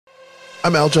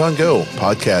I'm Al John Go,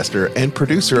 podcaster and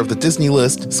producer of the Disney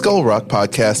List, Skull Rock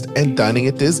podcast, and Dining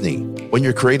at Disney. When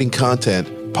you're creating content,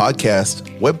 podcast,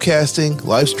 webcasting,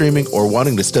 live streaming, or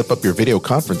wanting to step up your video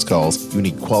conference calls, you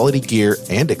need quality gear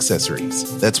and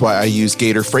accessories. That's why I use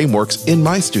Gator Frameworks in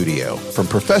my studio. From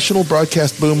professional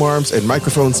broadcast boom arms and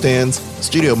microphone stands,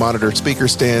 studio monitor speaker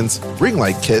stands, ring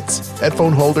light kits,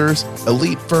 headphone holders,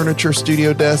 elite furniture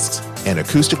studio desks, and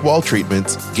acoustic wall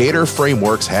treatments, Gator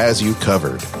Frameworks has you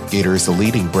covered. Gator is the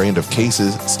leading brand of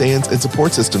cases, stands, and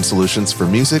support system solutions for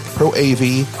music, Pro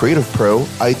AV, Creative Pro,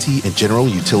 IT, and general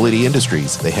utility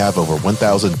industries. They have over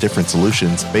 1,000 different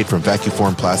solutions made from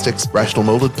vacuum-formed plastics, rational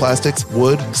molded plastics,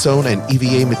 wood, sewn, and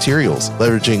EVA materials.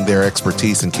 Leveraging their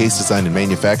expertise in case design and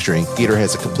manufacturing, Gator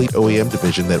has a complete OEM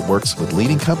division that works with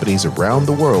leading companies around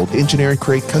the world to engineer and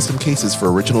create custom cases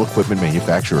for original equipment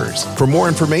manufacturers. For more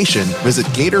information, visit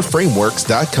GatorFrameworks.com.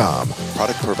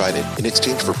 Product provided in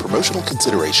exchange for promotional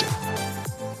consideration.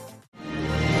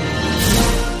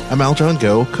 I'm Al John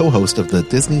Go, co-host of the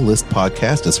Disney List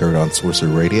podcast, as heard on Sorcerer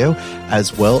Radio,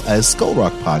 as well as Skull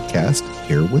Rock podcast,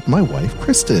 here with my wife,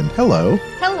 Kristen. Hello.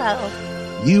 Hello.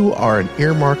 You are an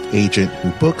earmarked agent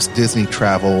who books Disney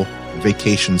travel,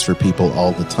 vacations for people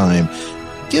all the time.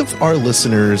 Give our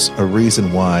listeners a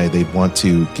reason why they'd want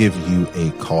to give you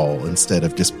a call instead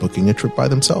of just booking a trip by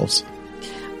themselves.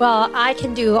 Well, I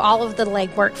can do all of the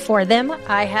legwork for them.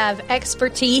 I have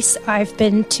expertise. I've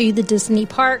been to the Disney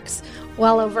parks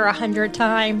well over 100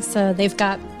 times, so they've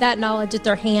got that knowledge at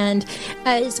their hand,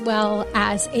 as well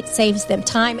as it saves them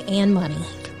time and money.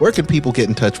 Where can people get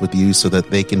in touch with you so that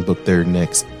they can book their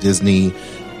next Disney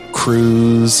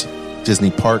cruise, Disney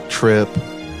park trip,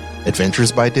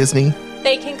 Adventures by Disney?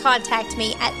 They can contact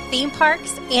me at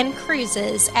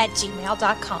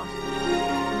themeparksandcruises@gmail.com.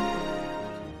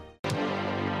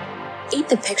 Eat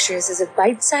the Pictures is a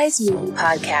bite-sized movie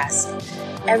podcast.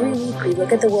 Every week we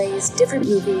look at the ways different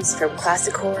movies, from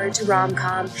classic horror to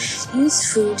rom-com, use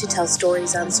food to tell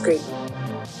stories on screen.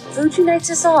 Food unites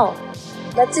us all.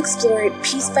 Let's explore it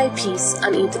piece by piece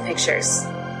on Eat the Pictures.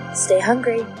 Stay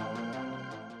hungry.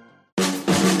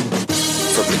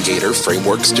 From the Gator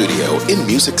Framework Studio in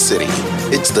Music City,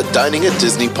 it's the Dining at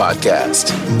Disney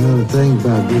podcast. Another thing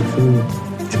about good food,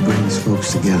 it brings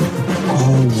folks together,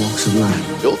 all walks of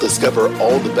life. You'll discover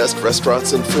all the best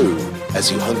restaurants and food as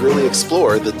you hungrily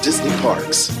explore the Disney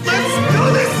parks. Let's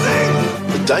do this thing!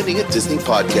 The Dining at Disney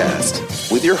podcast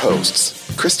with your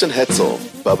hosts, Kristen Hetzel,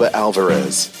 Bubba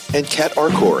Alvarez, and Kat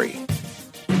Arcori.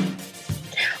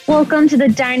 Welcome to the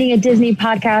Dining at Disney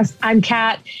podcast. I'm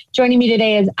Kat. Joining me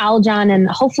today is Al John, and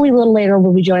hopefully a little later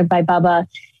we'll be joined by Bubba.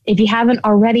 If you haven't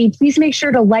already, please make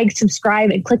sure to like,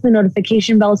 subscribe, and click the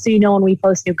notification bell so you know when we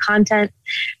post new content.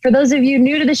 For those of you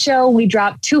new to the show, we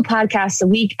drop 2 podcasts a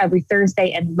week every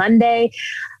Thursday and Monday.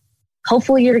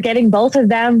 Hopefully you're getting both of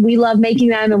them. We love making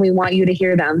them and we want you to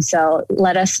hear them. So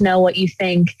let us know what you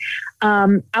think.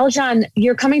 Aljon,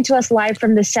 you're coming to us live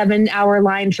from the 7-hour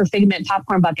line for Figment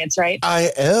popcorn buckets, right? I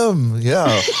am,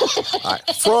 yeah.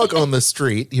 Frog on the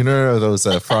street. You know those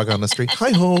frog on the street?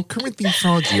 Hi-ho, Kermit the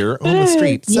Frog here on the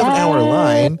street. 7-hour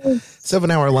line.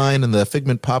 7-hour line in the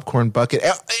Figment popcorn bucket.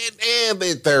 And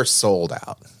they're sold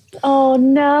out. Oh,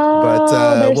 no. But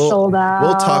they're sold out.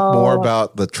 We'll talk more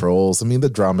about the trolls. I mean, the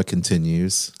drama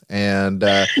continues. And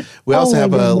we also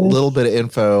have a little bit of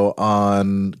info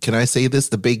on, can I say this,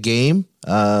 the big game?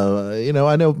 I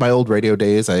know my old radio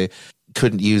days, I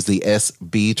couldn't use the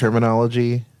SB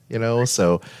terminology,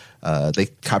 so they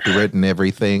copywritten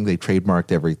everything. They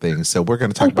trademarked everything. So we're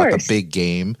going to talk about the big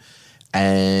game.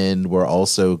 And we're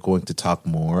also going to talk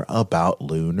more about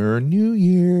Lunar New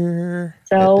Year.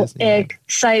 So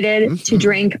excited to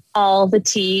drink all the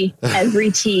tea,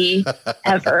 every tea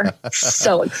ever.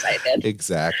 So excited.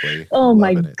 Exactly. Oh,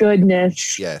 my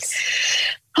goodness. Yes.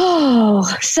 Oh,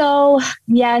 so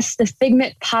yes, the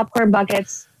Figment popcorn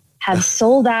buckets have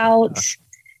sold out.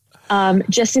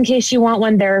 Just in case you want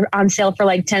one, they're on sale for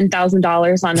like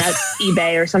 $10,000 on that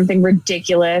eBay or something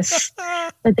ridiculous.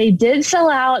 But they did sell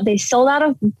out. They sold out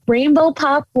of rainbow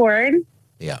popcorn.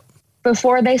 Yeah.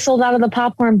 Before they sold out of the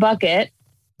popcorn bucket.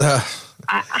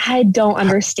 I don't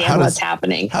understand what's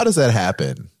happening. How does that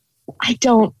happen? I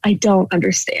don't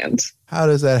understand. How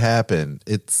does that happen?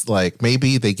 It's like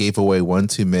maybe they gave away one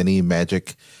too many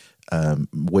magic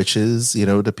wishes,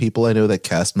 to people. I know that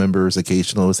cast members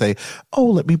occasionally will say, oh,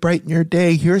 let me brighten your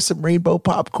day. Here's some rainbow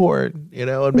popcorn,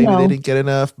 and maybe they didn't get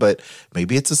enough, but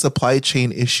maybe it's a supply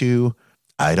chain issue.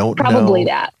 I don't know. Probably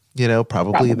that.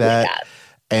 Probably that.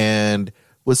 And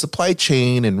with supply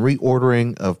chain and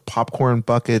reordering of popcorn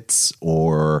buckets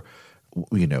or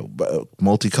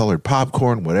multicolored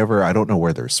popcorn, whatever. I don't know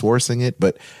where they're sourcing it,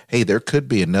 but hey, there could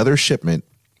be another shipment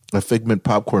of Figment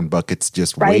popcorn buckets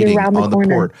just waiting on the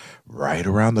port right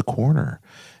around the corner.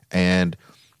 And,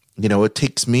 it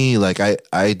takes me, like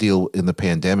I deal in the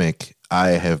pandemic, I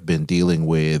have been dealing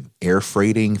with air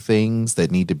freighting things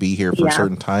that need to be here for a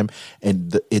certain time.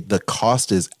 And the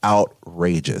cost is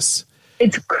outrageous.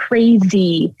 It's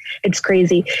crazy. It's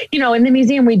crazy. In the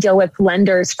museum, we deal with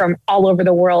lenders from all over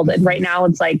the world. And right now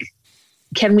it's like,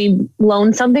 can we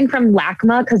loan something from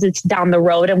LACMA because it's down the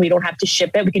road and we don't have to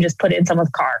ship it? We can just put it in someone's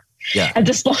car. Yeah. At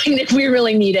this point, if we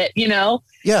really need it,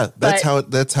 Yeah, that's how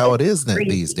it is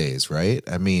these days, right?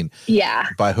 I mean,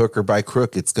 by hook or by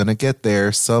crook, it's going to get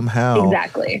there somehow.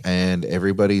 Exactly. And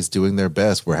everybody's doing their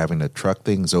best. We're having to truck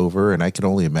things over, and I can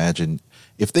only imagine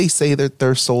if they say that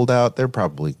they're sold out, they're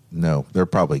probably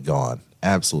gone,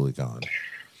 absolutely gone.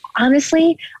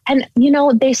 Honestly, and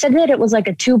they said that it was like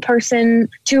a two per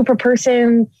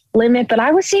person limit, but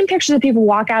I was seeing pictures of people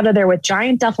walk out of there with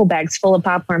giant duffel bags full of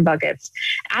popcorn buckets.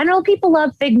 I know people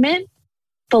love Figment,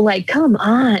 but like, come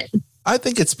on. I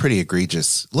think it's pretty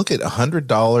egregious. Look at $100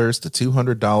 to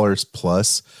 $200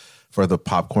 plus for the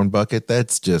popcorn bucket.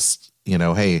 That's just,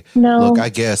 hey, look, I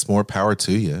guess more power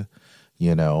to you,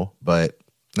 but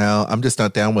no, I'm just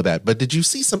not down with that. But did you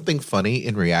see something funny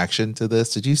in reaction to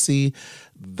this? Did you see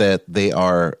that they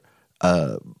are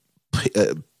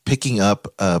picking up,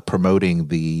 promoting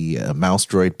the Mouse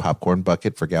Droid popcorn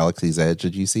bucket for Galaxy's Edge?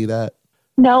 Did you see that?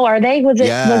 No, are they? Was it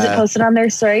posted on their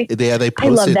story? Yeah, they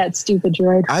posted. I love that stupid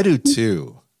droid. I do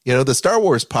too. The Star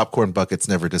Wars popcorn buckets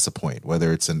never disappoint,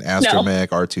 whether it's an Astromech,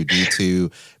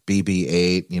 R2-D2,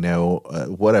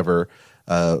 BB-8, whatever,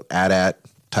 AT-AT,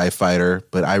 TIE Fighter,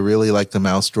 but I really like the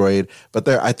Mouse Droid. But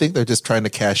I think they're just trying to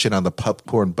cash in on the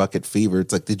popcorn bucket fever.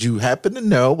 It's like, did you happen to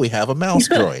know we have a Mouse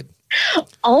Droid?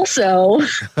 Also,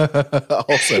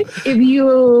 if you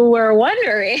were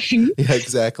wondering. Yeah,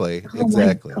 exactly.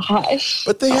 Exactly. Oh my gosh.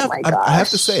 But I have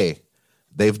to say,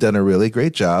 they've done a really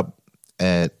great job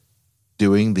at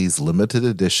doing these limited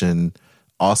edition,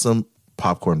 awesome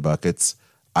popcorn buckets.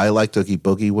 I liked Oogie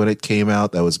Boogie when it came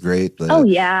out. That was great.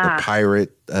 The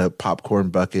pirate popcorn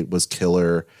bucket was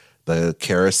killer. The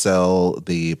carousel,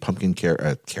 the pumpkin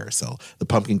the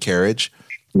pumpkin carriage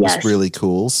was really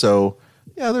cool. So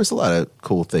yeah, there's a lot of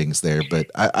cool things there.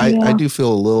 But I do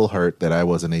feel a little hurt that I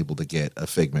wasn't able to get a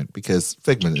Figment because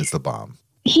Figment is the bomb.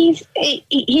 He's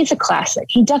a classic.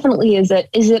 He definitely is an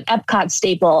Epcot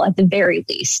staple at the very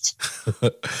least.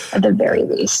 At the very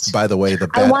least. By the way, the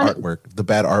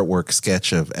bad artwork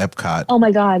sketch of Epcot. Oh my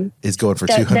God, is going for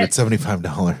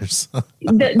 $275.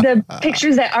 The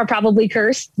pictures that are probably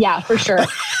cursed. Yeah, for sure.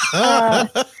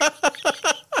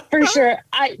 For sure.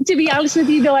 To be honest with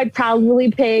you, though, I'd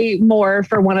probably pay more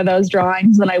for one of those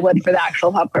drawings than I would for the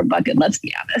actual popcorn bucket. Let's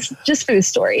be honest, just for the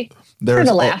story. For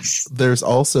the laughs. There's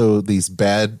also these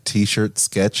bad T-shirt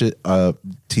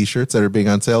T-shirts that are being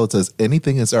on sale. It says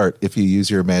anything is art if you use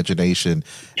your imagination,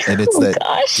 and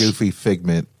it's goofy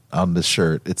Figment on the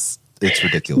shirt. It's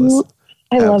ridiculous.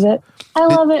 I love it. I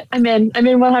love it. I'm in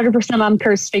 100% on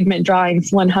cursed Figment drawings.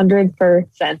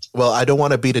 100%. Well, I don't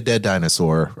want to beat a dead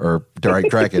dinosaur or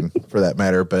dragon for that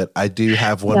matter, but I do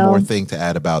have one more thing to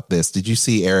add about this. Did you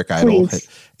see Eric Idle? Please.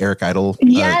 Eric Idle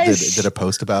did a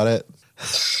post about it.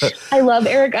 I love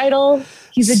Eric Idle.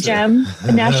 He's a gem,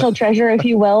 a national treasure, if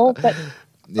you will. But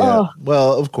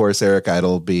well, of course, Eric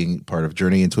Idle, being part of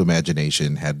Journey into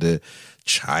Imagination, had to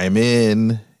chime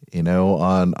in,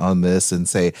 on this and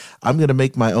say, I'm going to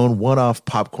make my own one-off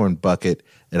popcorn bucket,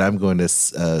 and I'm going to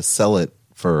sell it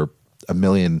for $1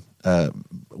 million.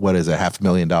 What is it?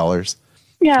 $500,000?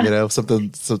 Yeah,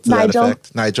 something to that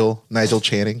effect. Nigel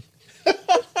Channing.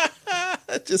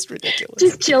 Just ridiculous.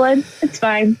 Just chilling. It's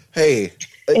fine. Hey,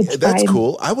 that's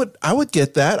cool. I would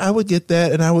get that. I would get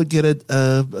that, and I would get a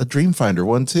Dreamfinder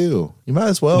one too. You might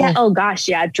as well. Yeah. Oh gosh,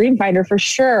 yeah, Dreamfinder for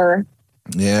sure.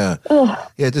 Yeah. Ugh.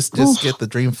 Yeah. Just get the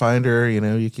Dreamfinder.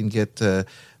 You can get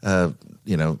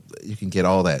you can get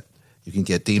all that. You can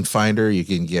get Dean Finder. You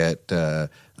can get Flubber.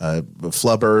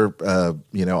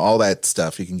 All that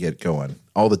stuff. You can get going.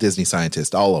 All the Disney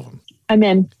scientists. All of them. I'm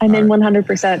in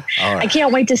 100%. I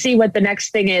can't wait to see what the next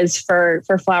thing is for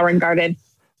Flower and Garden.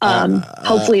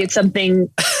 Hopefully it's something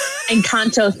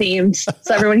Encanto themed,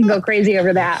 so everyone can go crazy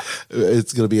over that.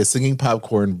 It's going to be a singing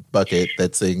popcorn bucket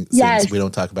that sings We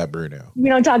Don't Talk About Bruno. We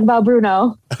don't talk about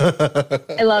Bruno.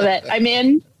 I love it. I'm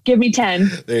in. Give me 10.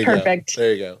 Perfect.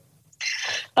 There you go.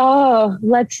 Oh,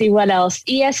 let's see what else.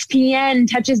 ESPN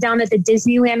touches down at the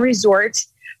Disneyland Resort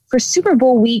for Super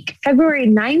Bowl week, February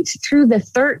 9th through the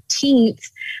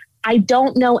 13th. I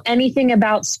don't know anything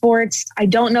about sports. I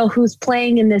don't know who's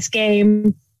playing in this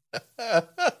game.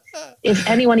 If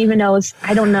anyone even knows,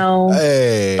 I don't know.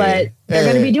 But they're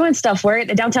going to be doing stuff for it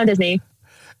at Downtown Disney.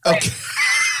 Okay.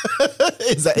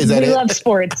 is that we it? love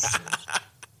sports.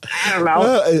 I don't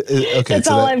know. Okay, that's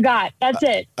all I've got. That's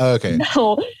it. Okay.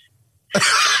 No.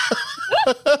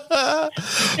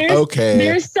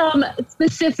 There's some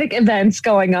specific events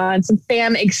going on, some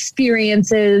fan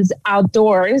experiences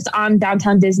outdoors on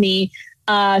Downtown Disney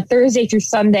Thursday through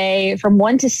Sunday from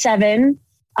 1 to 7.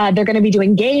 They're going to be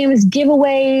doing games,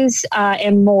 giveaways,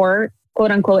 and more,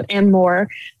 quote unquote, and more.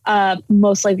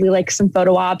 Most likely like some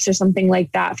photo ops or something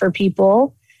like that for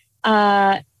people.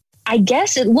 I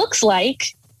guess it looks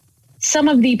like some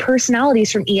of the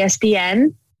personalities from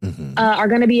ESPN are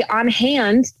going to be on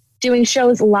hand doing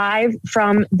shows live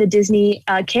from the Disney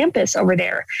campus over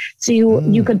there. So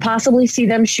you could possibly see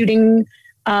them shooting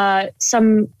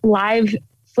some live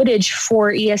footage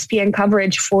for ESPN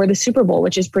coverage for the Super Bowl,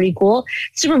 which is pretty cool.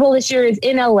 Super Bowl this year is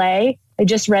in LA. I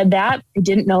just read that. I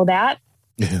didn't know that.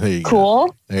 Cool.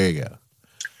 Go. There you go.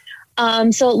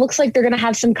 So it looks like they're going to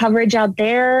have some coverage out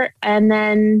there, and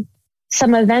then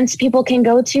some events people can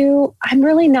go to. I'm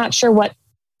really not sure what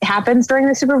happens during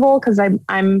the Super Bowl because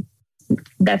I'm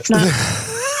that's not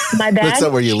my bag. That's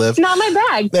not where you live. It's not my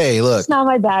bag. Hey, look, it's not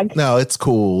my bag. No, it's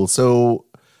cool. So,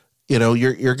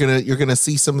 you're gonna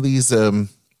see some of these folks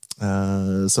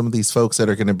that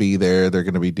are gonna be there. They're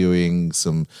gonna be doing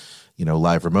some,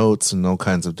 live remotes and all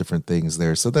kinds of different things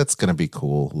there. So that's gonna be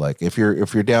cool. Like if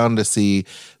you're down to see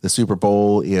the Super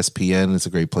Bowl, ESPN is a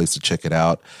great place to check it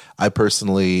out. I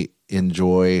personally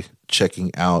enjoy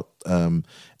checking out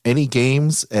any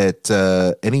games at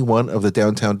any one of the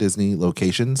Downtown Disney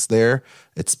locations there.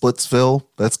 At Splitsville,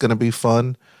 that's going to be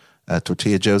fun.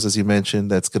 Tortilla Joe's, as you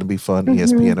mentioned, that's going to be fun.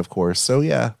 ESPN, of course. So,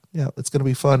 yeah, it's going to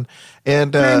be fun.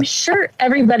 And I'm sure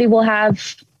everybody will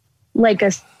have like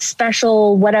a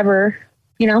special whatever,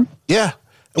 Yeah.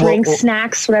 Drinks,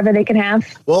 snacks, whatever they can have.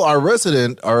 Well, our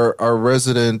resident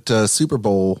Super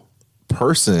Bowl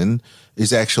person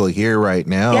is actually here right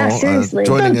now. Yeah, seriously.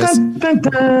 Joining us.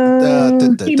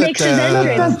 He makes his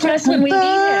entrance just when we need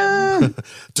him.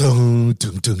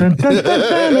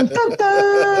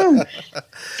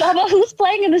 Bubba, who's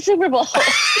playing in the Super Bowl?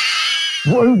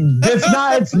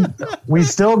 We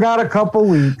still got a couple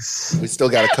weeks. We still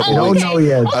got a couple weeks. Don't know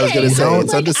yet. I was going to say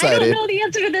it's undecided. I don't know the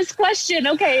answer to this question.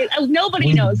 Okay,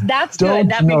 nobody knows. That's good.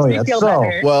 That makes me feel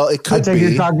better. Well, it could be.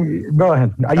 You're talking. Go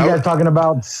ahead. Are you guys talking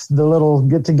about the little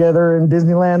get together in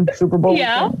Disneyland Super Bowl?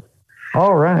 Yeah. Weekend?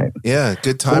 All right. Yeah,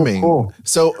 good timing. Cool.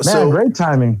 So great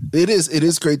timing. It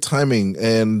is great timing,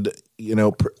 and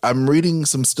I'm reading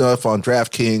some stuff on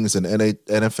DraftKings and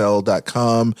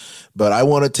NFL.com, but I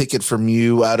want to take it from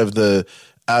you out of the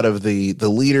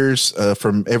leaders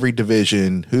from every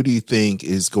division. Who do you think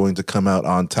is going to come out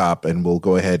on top? And we'll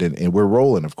go ahead and we're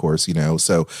rolling, of course,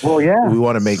 So we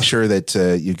want to make sure that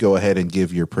you go ahead and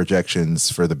give your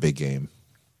projections for the big game.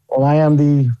 Well, I am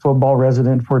the football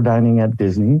resident for Dining at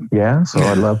Disney. Yeah, so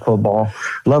I love football.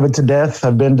 Love it to death.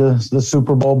 I've been to the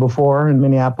Super Bowl before in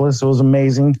Minneapolis. It was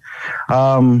amazing.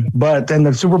 But then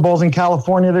the Super Bowl's in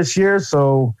California this year,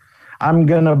 so I'm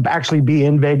going to actually be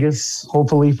in Vegas,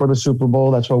 hopefully, for the Super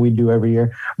Bowl. That's what we do every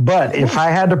year. But if I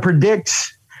had to predict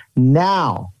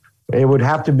now, it would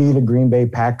have to be the Green Bay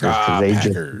Packers.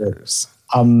 Packers.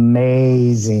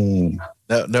 Amazing.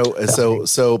 No.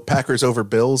 So Packers over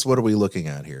Bills. What are we looking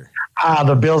at here?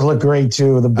 The Bills look great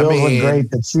too. The Bills look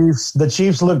great. The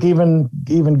Chiefs look even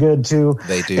good too.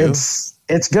 They do.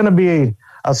 It's going to be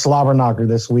a slobber knocker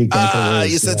this weekend.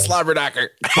 You said slobber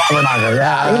knocker. Slobber knocker.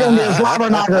 Yeah, it's going to be a slobber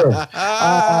knocker.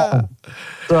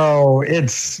 So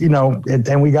it's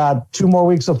and we got 2 more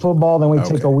weeks of football. Then we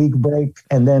take a week break,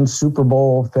 and then Super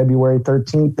Bowl February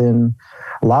 13th in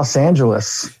Los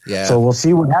Angeles. Yeah. So we'll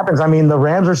see what happens. I mean, the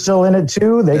Rams are still in it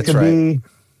too. They could be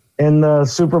in the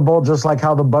Super Bowl just like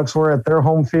how the Bucs were at their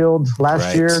home field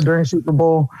last year during Super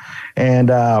Bowl. And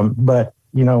but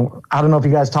I don't know if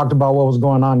you guys talked about what was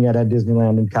going on yet at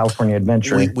Disneyland and California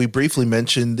Adventure. We briefly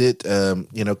mentioned it.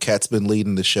 Kat's been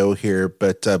leading the show here,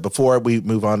 but before we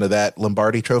move on to that,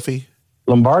 Lombardi Trophy.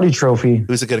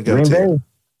 Who's it going to go Green to? Bay.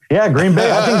 Yeah, Green Bay.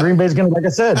 I think Green Bay's going to, like I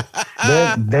said,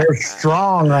 they're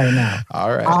strong right now.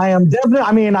 All right. I am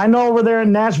definitely, I know over there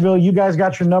in Nashville, you guys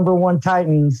got your number one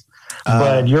Titans,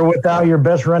 but you're without your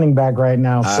best running back right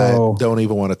now. So I don't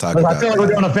even want to talk about it. I feel like we're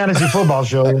doing a fantasy football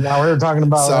show. Now we're talking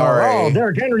about,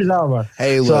 Derrick Henry's out.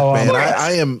 Hey, look, man,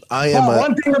 I am.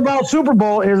 One thing about Super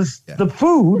Bowl is the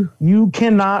food. You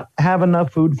cannot have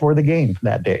enough food for the game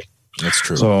that day. That's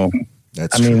true. So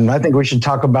I think we should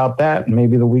talk about that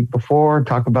maybe the week before,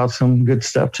 talk about some good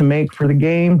stuff to make for the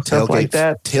game, stuff like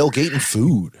that. Tailgating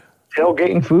food.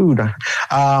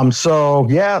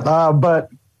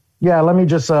 Let me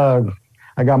just,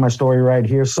 I got my story right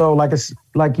here. So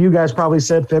like you guys probably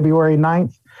said, February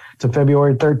 9th to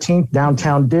February 13th,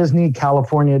 Downtown Disney,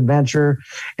 California Adventure,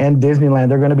 and Disneyland.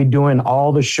 They're going to be doing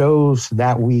all the shows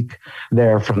that week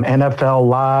there, from NFL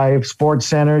Live, Sports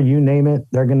Center, you name it.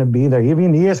 They're going to be there.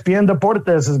 Even ESPN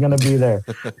Deportes is going to be there.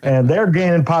 And they're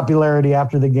gaining popularity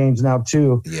after the games now,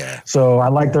 too. Yeah. So I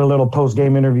like their little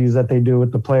post-game interviews that they do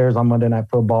with the players on Monday Night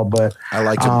Football. But I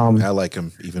like them. I like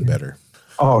them even better.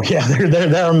 Oh, yeah,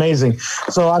 they're amazing.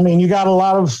 So, I mean, you got a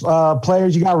lot of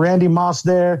players. You got Randy Moss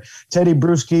there, Teddy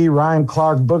Bruschi, Ryan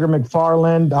Clark, Booger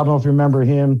McFarland. I don't know if you remember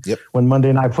him when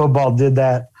Monday Night Football did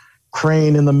that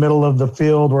crane in the middle of the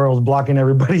field where it was blocking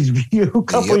everybody's view a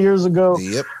couple years ago.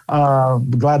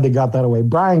 Glad they got that away.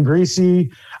 Brian Greasy,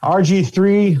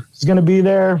 RG3 is going to be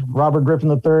there, Robert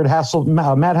Griffin III,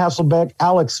 Matt Hasselbeck,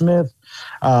 Alex Smith.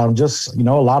 A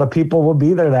lot of people will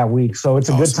be there that week. So it's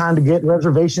a good time to get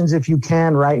reservations if you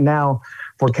can right now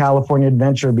for California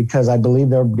Adventure, because I believe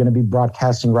they're going to be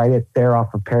broadcasting right there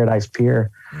off of Paradise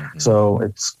Pier. Mm-hmm. So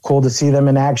it's cool to see them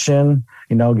in action,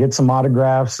 get some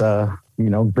autographs,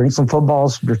 bring some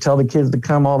footballs or tell the kids to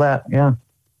come, all that. Yeah.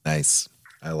 Nice.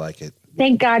 I like it.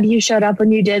 Thank God you showed up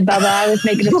when you did, Bubba. I was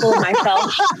making a fool of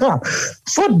myself.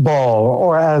 Football,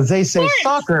 or as they say,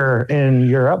 soccer in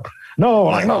Europe. No,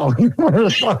 I know. That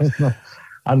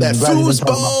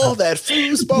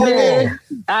foosball.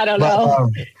 I don't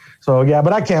know.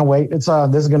 But I can't wait. It's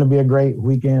this is going to be a great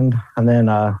weekend, and then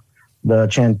the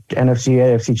NFC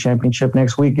AFC Championship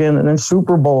next weekend, and then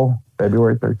Super Bowl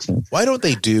February 13th. Why don't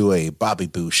they do a Bobby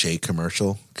Boucher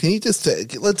commercial? Can you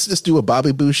let's just do a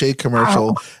Bobby Boucher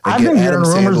commercial? I've been hearing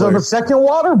rumors of a second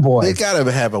water boy. They got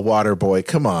to have a water boy.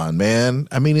 Come on, man.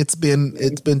 I mean, it's been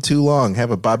too long. Have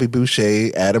a Bobby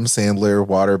Boucher, Adam Sandler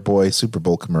water boy Super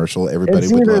Bowl commercial. Everybody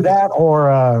it's would either love that it.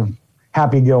 Or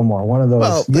Happy Gilmore. One of those.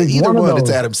 Well, either one, it's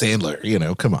Adam Sandler.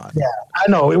 Come on. Yeah, I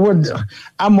know. It would.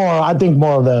 I think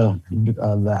more of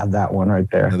that one right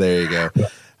there. There you go. Yeah.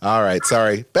 All right.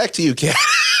 Sorry. Back to you, Kat.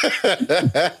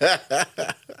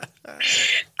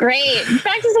 Great.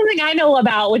 Back to something I know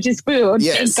about, which is food.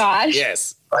 Yes. Thank God.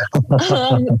 Yes.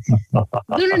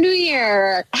 Lunar New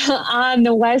Year on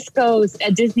the West Coast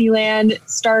at Disneyland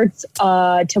starts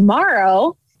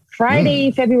tomorrow, Friday,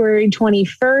 February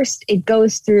 21st. It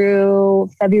goes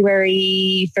through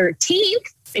February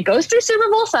 13th. It goes through Super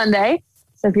Bowl Sunday.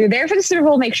 So if you're there for the Super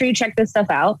Bowl, make sure you check this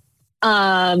stuff out.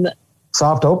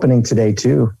 Soft opening today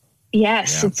too.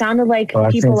 Yes, It sounded like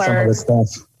people are stuff.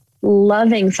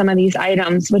 Loving some of these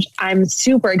items, which I'm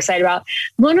super excited about.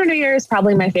 Lunar New Year is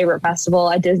probably my favorite festival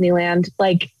at Disneyland.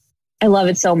 Like, I love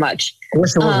it so much. I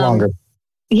wish it was longer.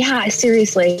 Yeah,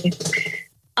 seriously.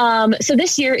 So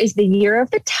this year is the Year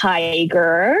of the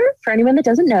Tiger, for anyone that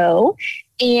doesn't know.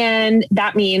 And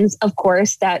that means, of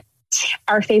course, that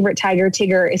our favorite tiger,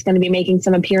 Tigger, is going to be making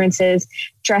some appearances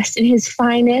dressed in his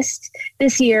finest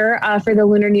this year for the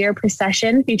Lunar New Year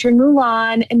procession, featuring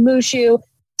Mulan and Mushu,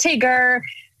 Tigger,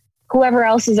 whoever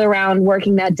else is around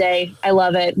working that day. I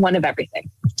love it. One of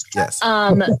everything. Yes.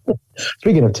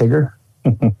 Speaking of Tigger.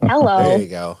 Hello. There you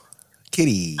go.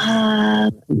 Kitty.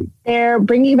 They're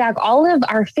bringing back all of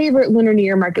our favorite Lunar New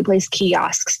Year Marketplace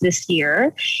kiosks this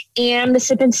year, and the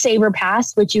Sip and Savor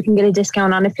Pass, which you can get a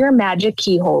discount on if you're a Magic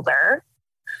key holder.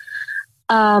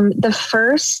 The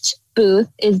first booth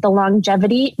is the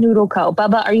Longevity Noodle Co.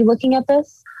 Bubba, are you looking at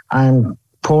this? I'm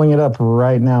pulling it up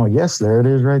right now. Yes, there it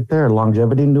is right there.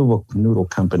 Longevity Noodle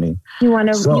Company. You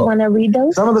want to read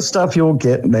those? Some of the stuff you'll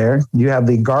get there. You have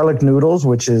the garlic noodles,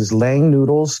 which is Lang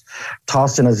noodles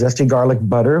tossed in a zesty garlic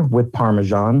butter with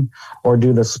Parmesan, or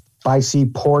do the spicy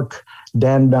pork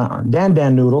dan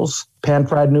noodles,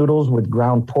 pan-fried noodles with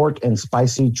ground pork and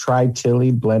spicy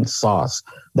tri-chili blend sauce.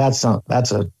 That's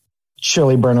a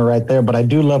chili burner right there, but I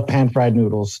do love pan-fried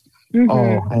noodles. Mm-hmm.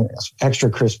 Oh, and extra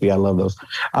crispy. I love those.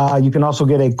 You can also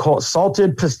get a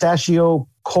salted pistachio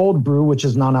cold brew, which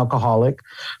is non-alcoholic.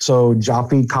 So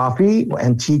Jaffe Coffee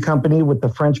and Tea Company with the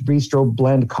French Bistro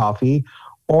blend coffee,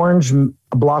 orange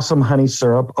blossom honey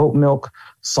syrup, oat milk,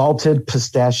 salted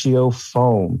pistachio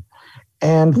foam.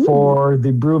 And for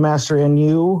the Brewmaster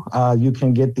NU, you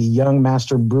can get the Young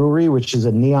Master Brewery, which is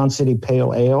a Neon City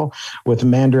Pale Ale with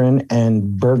mandarin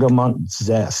and bergamot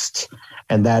zest.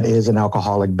 And that is an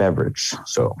alcoholic beverage.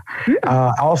 So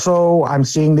also, I'm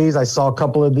seeing these. I saw a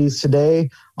couple of these today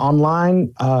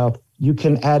online. You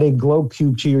can add a glow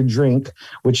cube to your drink,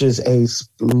 which is a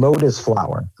lotus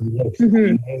flower.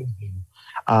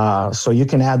 So you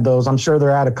can add those. I'm sure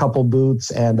they're at a couple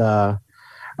booths and,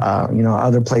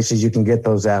 other places you can get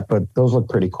those at, but those look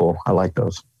pretty cool. I like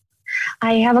those.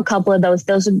 I have a couple of those.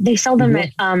 They sell them at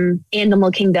Animal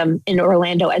Kingdom in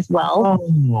Orlando as well.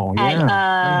 Oh,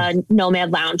 yeah. At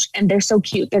Nomad Lounge. And they're so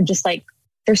cute. They're just like,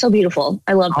 they're so beautiful.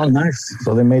 I love them. Oh, nice.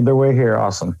 So they made their way here.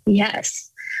 Awesome. Yes.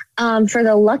 For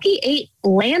the Lucky 8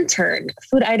 Lantern,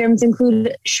 food items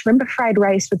include shrimp fried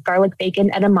rice with garlic bacon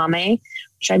edamame,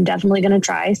 which I'm definitely going to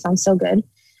try. Sounds so good.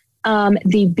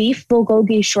 The beef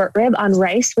bulgogi short rib on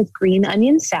rice with green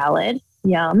onion salad.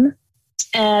 Yum.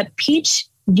 Peach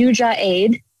yuja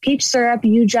aid, peach syrup,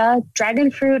 yuja, dragon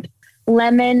fruit,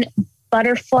 lemon,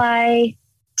 butterfly,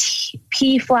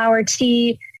 pea flower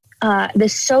tea, the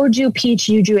soju peach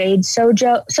yuju aid,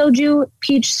 soju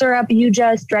peach syrup,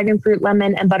 yuja, dragon fruit,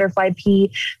 lemon, and butterfly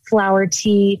pea flower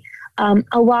tea,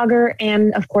 a lager,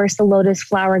 and of course the lotus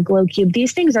flower glow cube.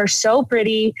 These things are so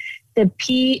pretty.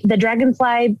 The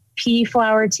dragonfly pea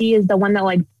flower tea is the one that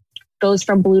like goes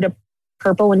from blue to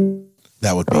purple. And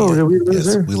that would be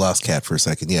yes, we lost Kat for a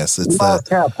second. Yes, it's lost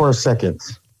Kat for a second.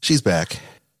 She's back.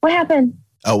 What happened?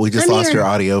 Oh, we just lost your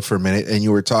audio for a minute, and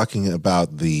you were talking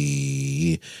about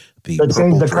the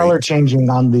color changing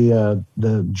on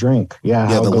the drink. Yeah,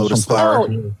 the lotus flower.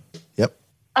 Yep.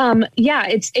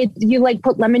 It's you like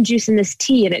put lemon juice in this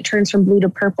tea and it turns from blue to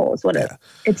purple. Is what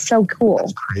it's so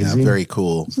cool. Yeah, very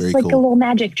cool. Very cool. Like a little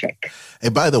magic trick.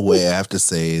 And by the way, I have to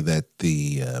say that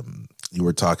you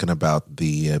were talking about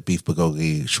the beef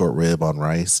bulgogi short rib on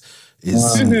rice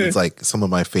it's like some of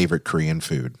my favorite Korean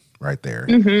food right there.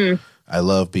 Mm-hmm. I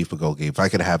love beef bulgogi. If I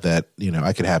could have that,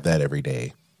 I could have that every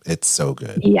day. It's so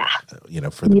good. Yeah.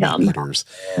 For the meat eaters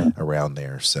around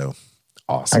there. So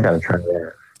awesome. I got to try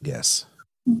that. Yes.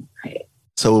 Right.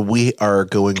 So we are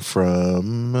going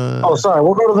from...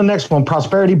 We'll go to the next one.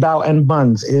 Prosperity Bao and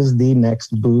Buns is the next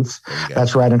booth.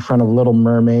 That's right in front of Little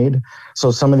Mermaid. So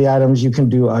some of the items, you can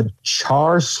do a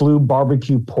char slew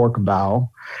barbecue pork bao.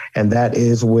 And that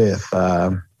is with,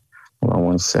 hold on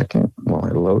one second while I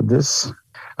load this,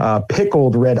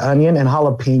 pickled red onion and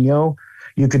jalapeno.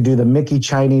 You could do the Mickey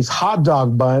Chinese hot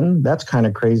dog bun. That's kind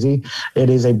of crazy. It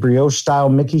is a brioche-style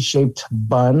Mickey-shaped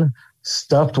bun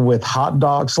stuffed with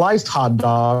sliced hot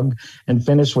dog, and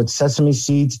finished with sesame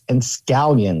seeds and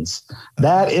scallions.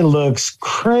 It looks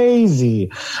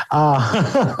crazy.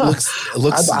 It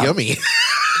looks yummy.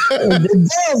 It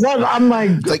does. I'm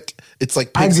like, it's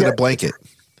like pigs in a blanket.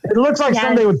 It looks like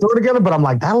something they would throw together, but I'm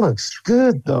like, that looks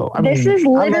good though. This is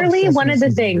literally one of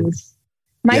the things.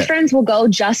 My friends will go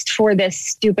just for this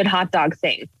stupid hot dog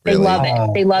thing. They love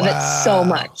it. They love it so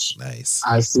much. Nice.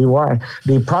 I see why.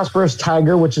 The Prosperous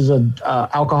Tiger, which is a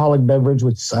alcoholic beverage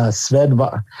with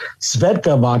Svedka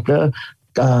vodka,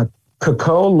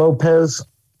 Coco Lopez,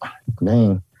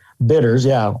 bitters.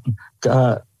 Yeah.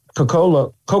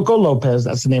 Coco Lopez,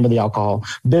 that's the name of the alcohol.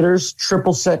 Bitters,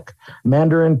 triple sec,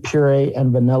 mandarin puree,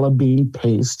 and vanilla bean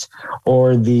paste,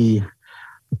 or the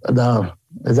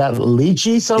is that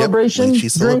lychee celebration? Yep,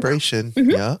 lychee celebration.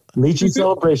 Mm-hmm. Yeah. Lychee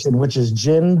celebration, which is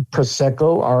gin,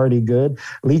 prosecco, already good,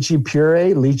 lychee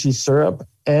puree, lychee syrup,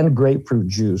 and grapefruit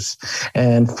juice.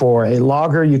 And for a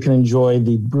lager, you can enjoy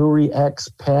the Brewery X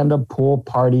Panda Pool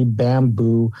Party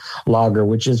Bamboo Lager,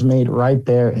 which is made right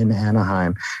there in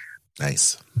Anaheim.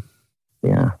 Nice.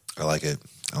 Yeah. I like it.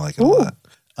 A lot.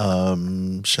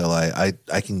 Shall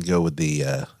I can go with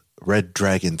the Red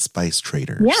Dragon Spice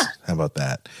Traders. Yeah. How about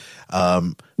that?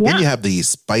 Then you have the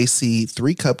spicy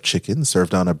 3-cup chicken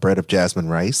served on a bread of jasmine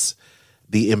rice.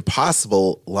 The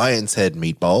Impossible Lion's Head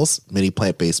meatballs, mini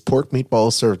plant-based pork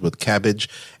meatballs served with cabbage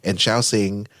and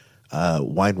Shaoxing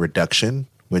wine reduction,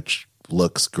 which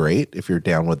looks great if you're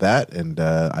down with that. And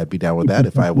I'd be down with that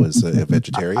if I was a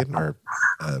vegetarian or,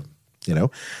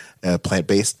 a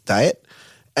plant-based diet.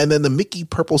 And then the Mickey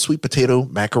Purple Sweet Potato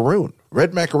Macaroon.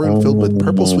 Red macaroon filled with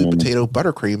purple sweet potato,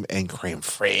 buttercream, and creme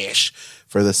fraiche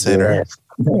for the center. Yes.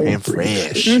 Creme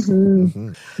fraiche. Mm-hmm.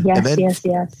 Mm-hmm. Yes,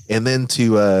 yes. And then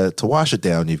to wash it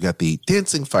down, you've got the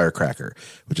Dancing Firecracker,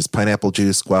 which is pineapple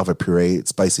juice, guava puree,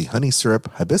 spicy honey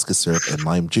syrup, hibiscus syrup, and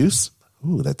lime juice.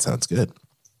 Ooh, that sounds good.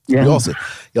 Yeah. You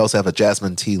also have a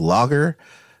jasmine tea lager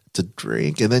to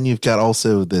drink. And then you've got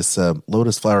also this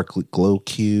lotus flower glow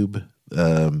cube. They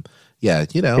have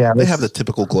the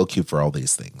typical glow cube for all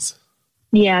these things.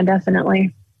 Yeah,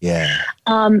 definitely. Yeah.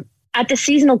 At the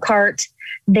seasonal cart,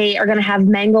 they are going to have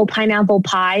mango pineapple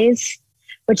pies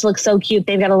which looks so cute.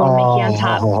 They've got a little Mickey on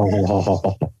top.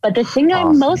 But the thing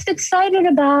I'm most excited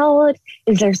about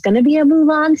is there's going to be a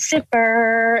Mulan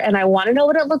sipper, and I want to know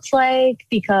what it looks like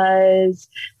because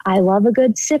I love a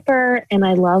good sipper and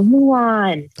I love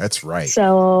Mulan. That's right.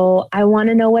 So I want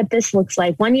to know what this looks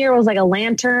like. One year it was like a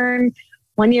lantern.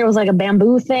 One year it was like a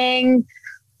bamboo thing.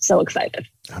 So excited.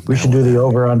 We should do the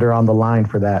over-under on the line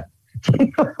for that.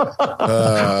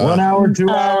 1 hour, 2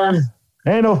 hours.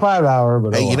 Ain't no 5 hour,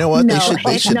 but hey, you know what? No,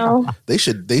 they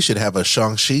should have a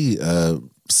Shang-Chi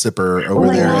sipper over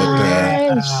there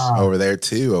over there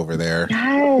too. Over there,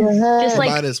 just like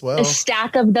might as well. a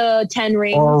stack of the 10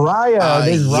 rings. Or Raya.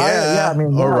 Yeah, I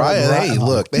mean, Raya. Hey,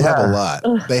 look, they have a lot.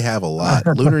 They have a lot.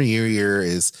 Lunar New Year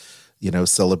is,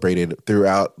 celebrated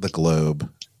throughout the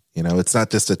globe. It's not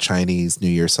just a Chinese New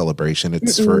Year celebration.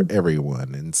 It's for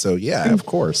everyone. And so, yeah, of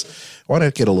course. Why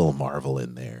not get a little Marvel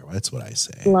in there? That's what I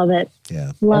say. Love it.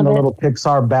 Yeah. Love and the it. little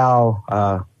Pixar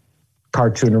Bao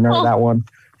cartoon. Remember that one?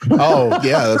 Oh,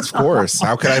 yeah, of course.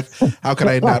 How could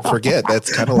I not forget?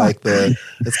 It's kind of like the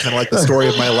story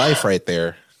of my life right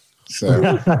there.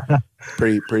 So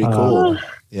pretty cool.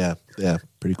 Yeah,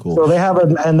 pretty cool. So they have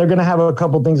and they're going to have a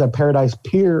couple things at Paradise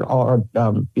Pier, or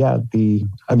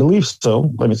I believe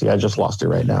so. Let me see. I just lost it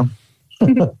right now.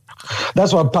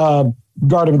 That's what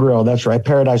Garden Grill. That's right,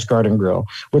 Paradise Garden Grill,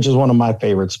 which is one of my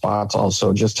favorite spots.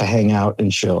 Also, just to hang out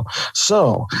and chill.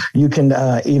 So you can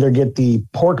either get the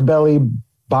pork belly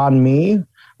banh mi,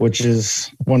 which is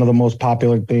one of the most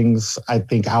popular things I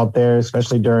think out there,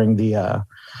 especially during the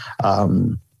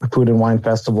Food and Wine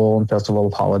Festival and Festival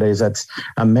of Holidays. That's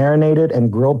a marinated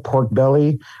and grilled pork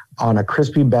belly on a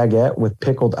crispy baguette with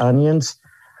pickled onions,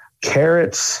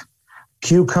 carrots,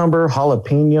 cucumber,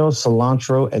 jalapeno,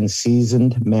 cilantro, and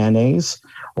seasoned mayonnaise.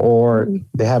 Or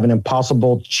they have an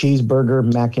Impossible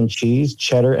cheeseburger mac and cheese,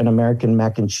 cheddar and American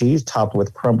mac and cheese topped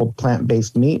with crumbled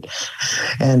plant-based meat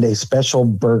and a special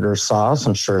burger sauce.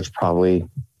 I'm sure it's probably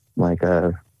like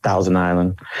a Thousand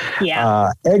Island.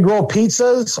 Yeah. Egg roll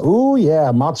pizzas. Ooh, yeah.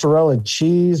 Mozzarella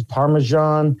cheese,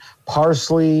 Parmesan,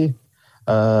 parsley,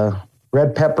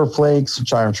 red pepper flakes. I'm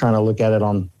trying to look at it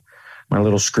on my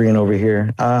little screen over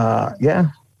here.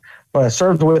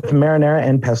 Served with marinara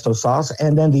and pesto sauce.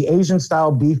 And then the Asian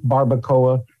style beef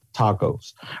barbacoa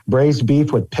tacos. Braised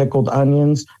beef with pickled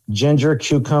onions, ginger,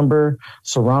 cucumber,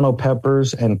 serrano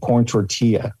peppers, and corn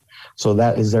tortilla. So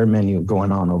that is their menu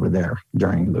going on over there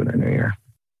during Lunar New Year.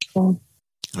 Cool.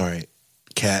 All right,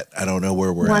 Kat, I don't know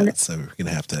where we're at, so we're gonna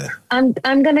have to.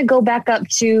 I'm gonna go back up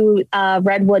to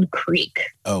Redwood Creek.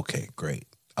 Okay, great.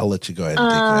 I'll let you go ahead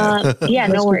and take that. Yeah,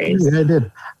 no worries. Yeah, I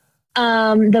did.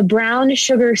 The brown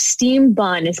sugar steam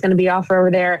bun is going to be offered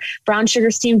over there. Brown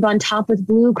sugar steam bun topped with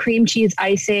blue cream cheese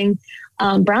icing.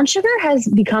 Brown sugar has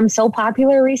become so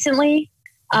popular recently.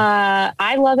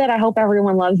 I love it. I hope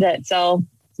everyone loves it. So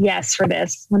yes, for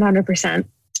this 100%.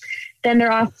 Then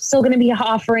they're also going to be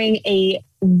offering a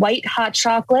white hot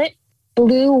chocolate,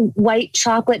 blue white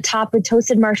chocolate topped with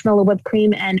toasted marshmallow whipped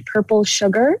cream and purple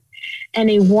sugar, and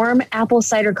a warm apple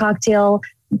cider cocktail,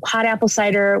 hot apple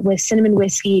cider with cinnamon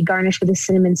whiskey garnished with a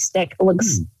cinnamon stick. It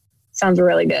sounds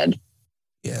really good.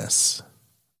 Yes,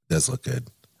 it does look good.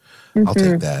 I'll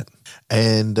take that.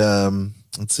 And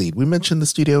let's see. We mentioned the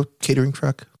studio catering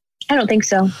truck. I don't think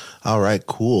so. All right,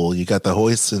 cool. You got the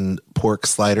hoisin pork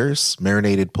sliders,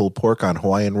 marinated pulled pork on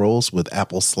Hawaiian rolls with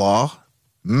apple slaw.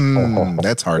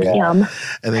 That's hearty. Yum.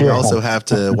 And then you also have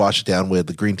to wash it down with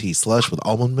the green tea slush with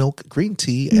almond milk, green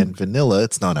tea, and vanilla.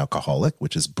 It's non-alcoholic,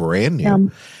 which is brand new.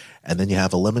 Yum. And then you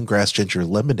have a lemongrass ginger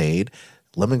lemonade,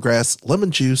 lemongrass,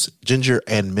 lemon juice, ginger,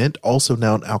 and mint, also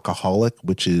non-alcoholic,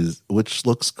 which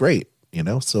looks great.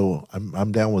 So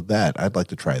I'm down with that. I'd like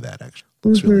to try that. Actually,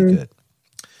 looks really good.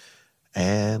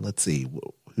 And let's see,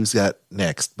 who's got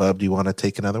next? Bub, do you want to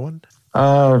take another one?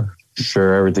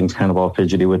 Sure. Everything's kind of all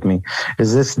fidgety with me.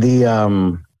 Is this the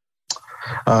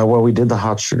we did the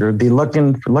hot sugar, the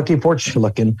Lucky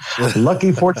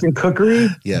Fortune Cookery?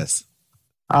 Yes.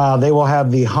 They will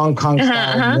have the Hong Kong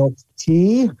style milk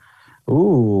tea.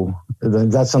 Ooh,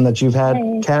 that's something that you've had,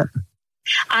 Kat?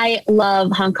 I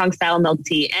love Hong Kong style milk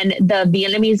tea, and the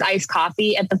Vietnamese iced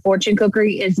coffee at the Fortune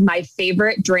Cookery is my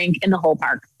favorite drink in the whole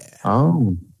park.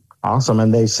 Oh, awesome.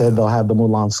 And they said they'll have the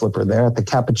Mulan slipper there at the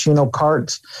Cappuccino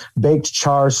Cart, baked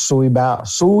char sui bao.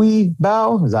 Sui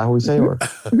bao? Is that how we say it?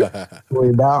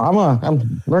 Sui bao.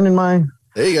 I'm learning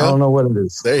there you go. I don't know what it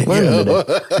is. There you go.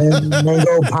 And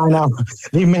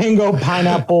the mango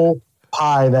pineapple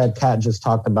pie that Kat just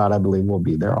talked about, I believe, will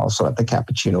be there also at the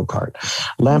Cappuccino Cart.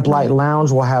 Lamplight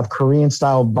Lounge will have Korean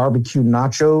style barbecue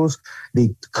nachos,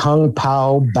 the Kung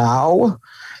Pao Bao,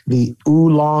 the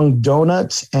oolong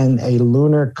donut, and a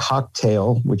lunar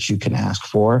cocktail, which you can ask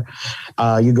for.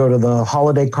 You go to the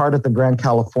holiday cart at the Grand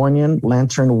Californian,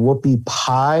 lantern whoopie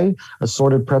pie,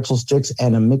 assorted pretzel sticks,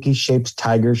 and a Mickey-shaped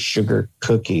tiger sugar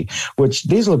cookie, which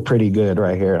these look pretty good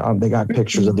right here. They got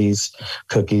pictures of these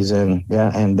cookies, and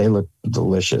they look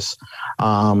delicious.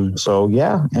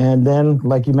 And then,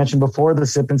 like you mentioned before, the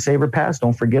Sip and Savor Pass.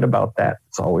 Don't forget about that.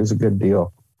 It's always a good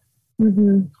deal.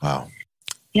 Mm-hmm. Wow.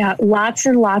 Yeah, lots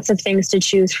and lots of things to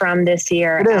choose from this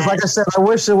year. It is. Like I said, I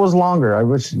wish it was longer. I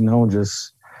wish,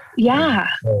 just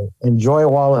enjoy it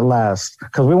while it lasts,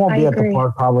 because we won't be at the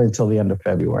park probably until the end of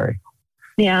February.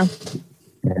 Yeah.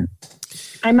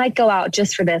 I might go out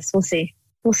just for this. We'll see.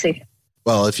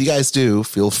 Well, if you guys do,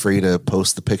 feel free to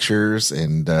post the pictures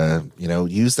and,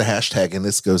 use the hashtag. And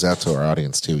this goes out to our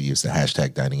audience too. Use the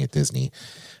hashtag Dining at Disney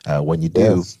when you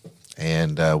do. Yes.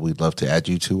 And we'd love to add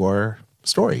you to our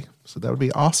story. So that would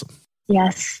be awesome.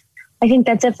 Yes. I think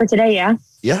that's it for today. Yeah.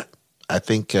 Yeah. I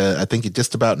think you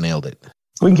just about nailed it.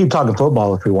 We can keep talking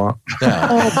football if we want.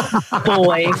 Oh,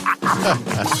 boy.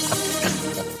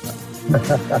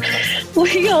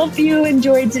 We hope you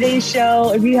enjoyed today's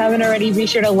show. If you haven't already, be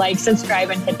sure to like, subscribe,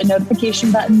 and hit the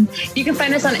notification button. You can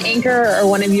find us on Anchor or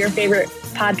one of your favorite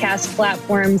podcast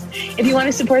platforms. If you want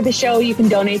to support the show, you can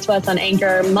donate to us on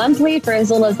Anchor monthly for as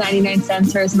little as 99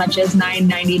 cents or as much as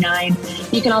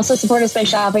 $9.99. You can also support us by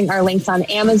shopping our links on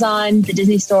Amazon, the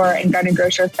Disney Store, and Garden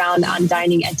Grocer found on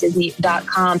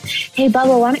diningatdisney.com. Hey,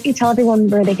 Bubba, why don't you tell everyone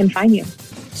where they can find you?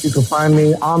 You can find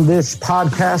me on this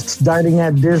podcast, Dining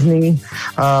at Disney.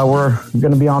 We're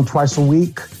going to be on twice a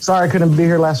week. Sorry I couldn't be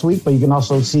here last week, but you can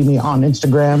also see me on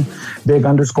Instagram,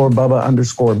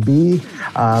 big_Bubba_B.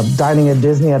 Dining at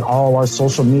Disney at all our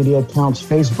social media accounts,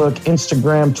 Facebook,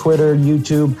 Instagram, Twitter,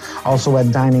 YouTube, also at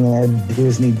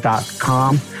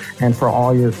diningatdisney.com. And for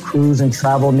all your cruise and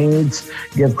travel needs,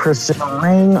 give Kristen a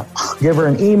ring, give her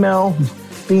an email,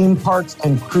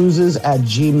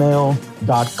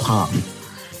 themeparksandcruises@gmail.com.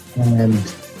 And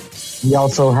we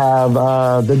also have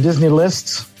the Disney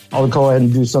List. I'll go ahead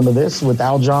and do some of this with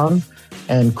Aljon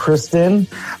and Kristen.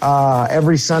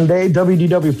 Every Sunday,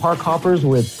 WDW Park Hoppers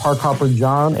with Park Hopper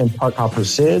John and Park Hopper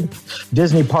Sid.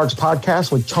 Disney Parks Podcast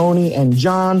with Tony and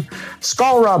John.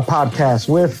 Skull Rock Podcast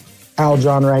with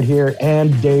Aljon right here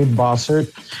and Dave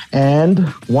Bossert. And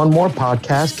one more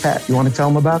podcast. Kat, you want to tell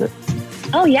them about it?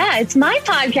 Oh, yeah. It's my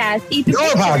podcast. Eat the Your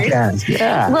Pictures. podcast.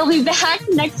 Yeah. We'll be back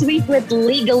next week with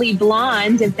Legally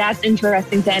Blonde, if that's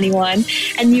interesting to anyone.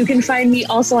 And you can find me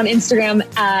also on Instagram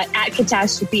at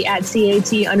Catastrophe, at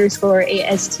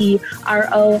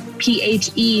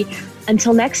CAT_ASTROPHE.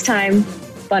 Until next time,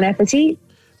 bon appetit.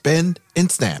 Bend and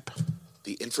snap.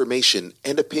 The information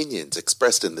and opinions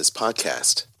expressed in this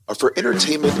podcast are for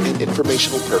entertainment and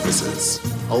informational purposes.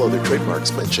 All other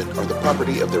trademarks mentioned are the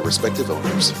property of their respective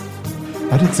owners.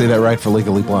 I did say that right for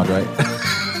Legally Blonde, right?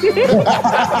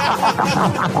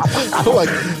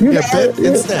 Bend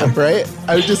and snap, right?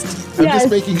 I'm just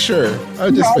making sure.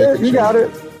 You got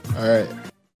it. All right.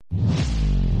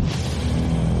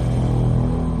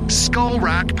 Skull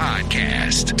Rock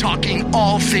Podcast, talking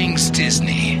all things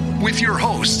Disney, with your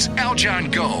hosts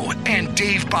Aljon Go and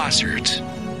Dave Bossert.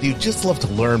 Do you just love to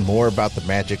learn more about the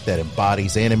magic that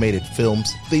embodies animated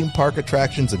films, theme park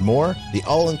attractions, and more? The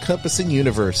all-encompassing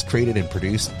universe created and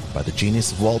produced by the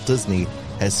genius of Walt Disney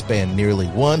has spanned nearly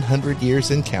 100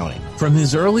 years and counting. From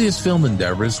his earliest film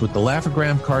endeavors with the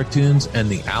Laugh-O-Gram cartoons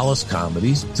and the Alice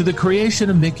comedies, to the creation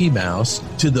of Mickey Mouse,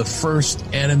 to the first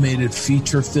animated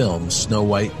feature film, Snow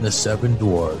White and the Seven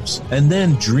Dwarfs, and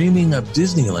then dreaming up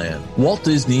Disneyland, Walt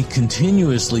Disney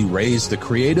continuously raised the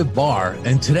creative bar,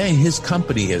 and today his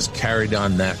company has carried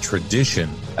on that tradition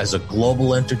as a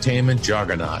global entertainment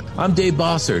juggernaut. I'm Dave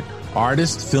Bossert,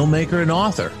 artist, filmmaker, and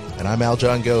author. And I'm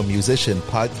Aljon Go, musician,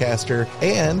 podcaster,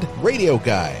 and radio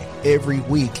guy. Every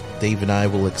week, Dave and I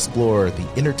will explore the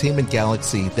entertainment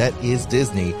galaxy that is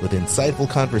Disney with insightful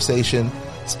conversation,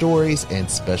 stories,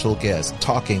 and special guests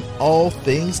talking all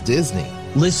things Disney.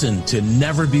 Listen to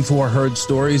never-before-heard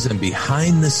stories and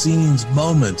behind-the-scenes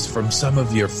moments from some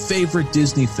of your favorite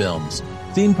Disney films,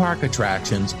 theme park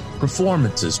attractions,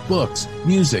 performances, books,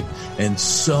 music, and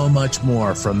so much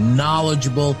more from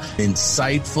knowledgeable,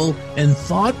 insightful, and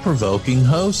thought-provoking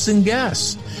hosts and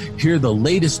guests. Hear the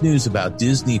latest news about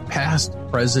Disney past,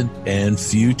 present, and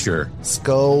future.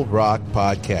 Skull Rock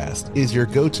Podcast is your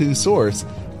go-to source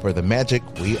for the magic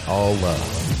we all love.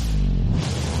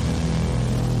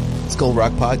 Skull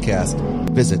Rock Podcast.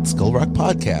 Visit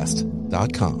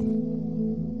skullrockpodcast.com.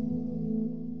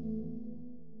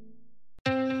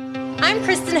 I'm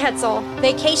Kristen Hetzel,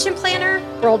 vacation planner,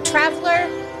 world traveler,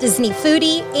 Disney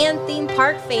foodie, and theme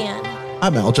park fan.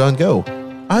 I'm Aljon Go.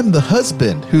 I'm the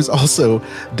husband who's also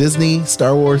Disney,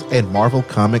 Star Wars, and Marvel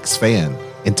Comics fan.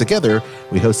 And together,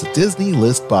 we host the Disney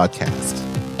List podcast.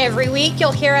 Every week,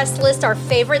 you'll hear us list our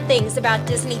favorite things about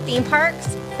Disney theme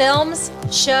parks, films,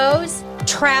 shows,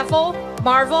 travel,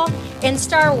 Marvel, and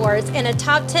Star Wars in a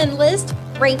top 10 list,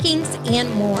 rankings,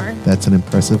 and more. That's an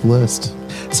impressive list.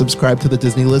 Subscribe to the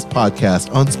Disney List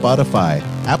podcast on Spotify,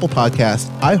 Apple Podcasts,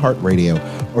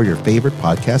 iHeartRadio, or your favorite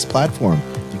podcast platform.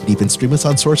 You can even stream us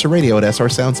on Sorcerer Radio at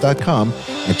srsounds.com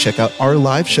and check out our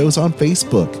live shows on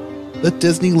Facebook. The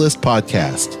Disney List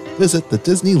podcast. Visit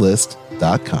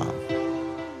thedisneylist.com.